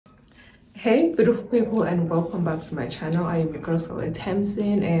Hey beautiful people, and welcome back to my channel. I am your girl Stella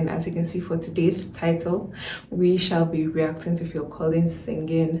Temtsen, and as you can see for today's title, we shall be reacting to Phil Collins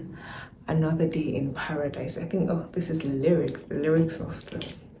singing Another Day in Paradise. I think, oh, this is the lyrics of the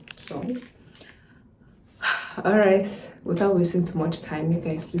song. All right, without wasting too much time, you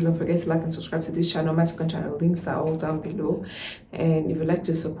guys, please don't forget to like and subscribe to this channel. My second channel links are all down below, and if you'd like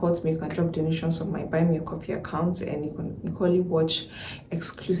to support me, you can drop donations on my buy me a coffee account, and you can equally watch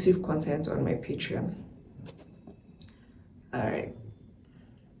exclusive content on my Patreon. All right.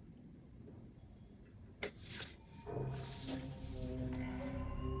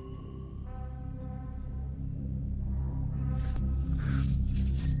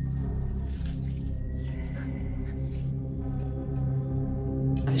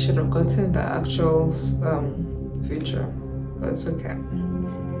 I should have gotten the actual feature, but it's okay.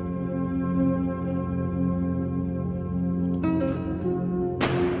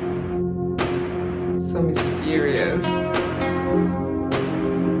 So mysterious.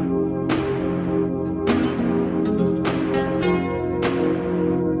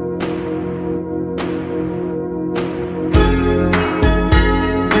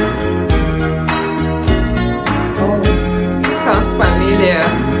 Oh, this sounds familiar.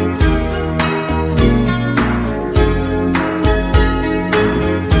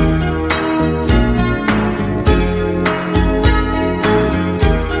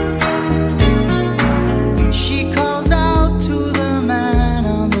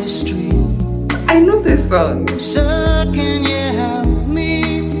 This song. So can you help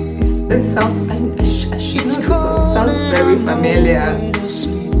me? This sounds. I should know this song. It sounds very familiar.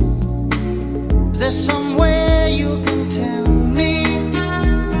 Is there somewhere you can tell me?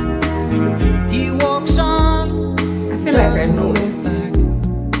 He walks on. I feel like I know it.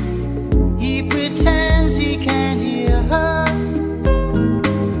 He pretends he can't hear her.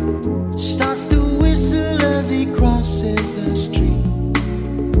 Starts to whistle as he crosses the street.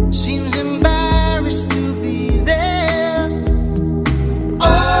 Seems embarrassed to be there.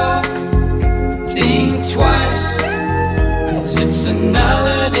 Oh, think twice, 'cause it's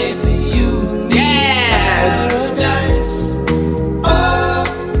another day for you and me. Yes. Paradise. Oh,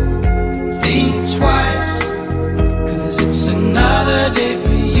 think twice, 'cause it's another day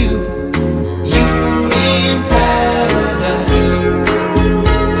for you and me in paradise.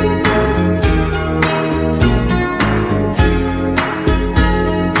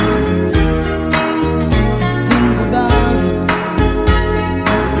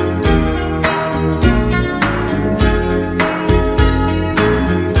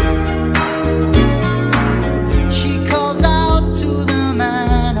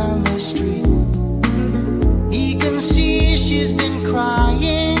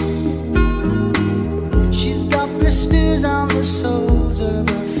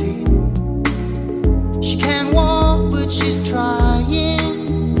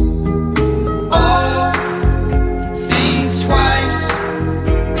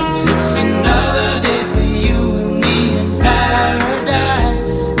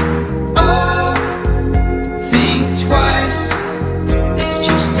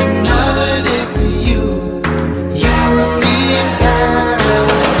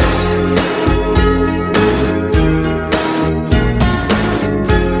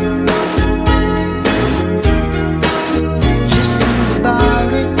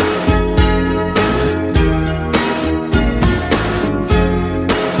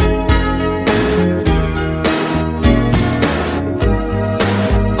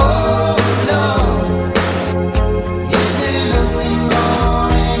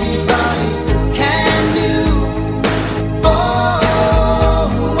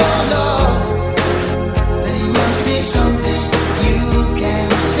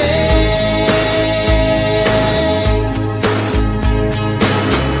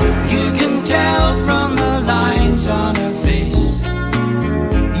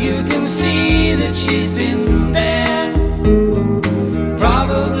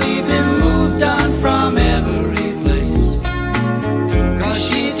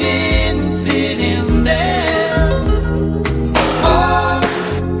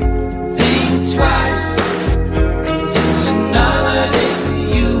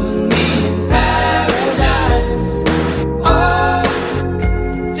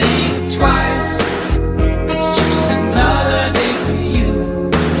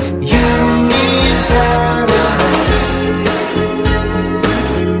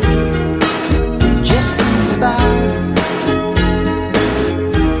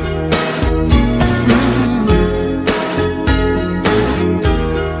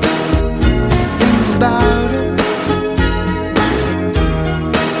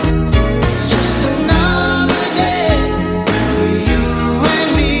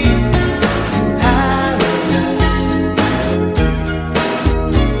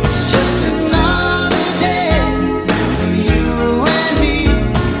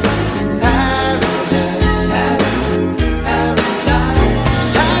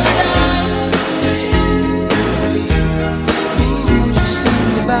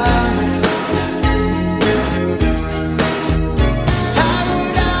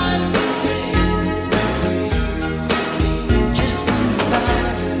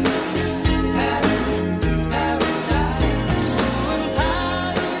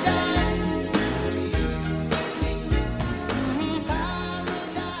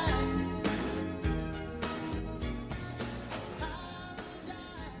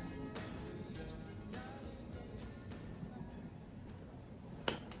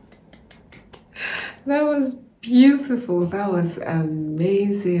 That was beautiful. That was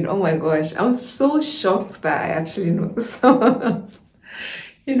amazing. Oh my gosh. I'm so shocked that I actually know the song.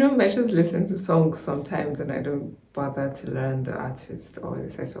 You know, I just listen to songs sometimes and I don't bother to learn the artist or the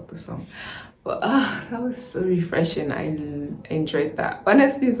title of the song. But that was so refreshing. I enjoyed that.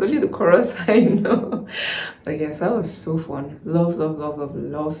 Honestly, it's only the chorus I know. But yes, that was so fun. Love, love, love, love,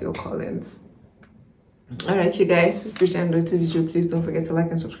 love Phil Collins. Alright, you guys, if you enjoyed the video, please don't forget to like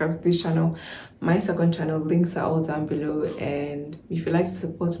and subscribe to this channel. My second channel, links are all down below. And if you'd like to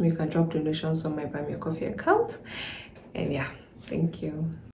support me, you can drop donations on my Buy Me a Coffee account. And yeah, thank you.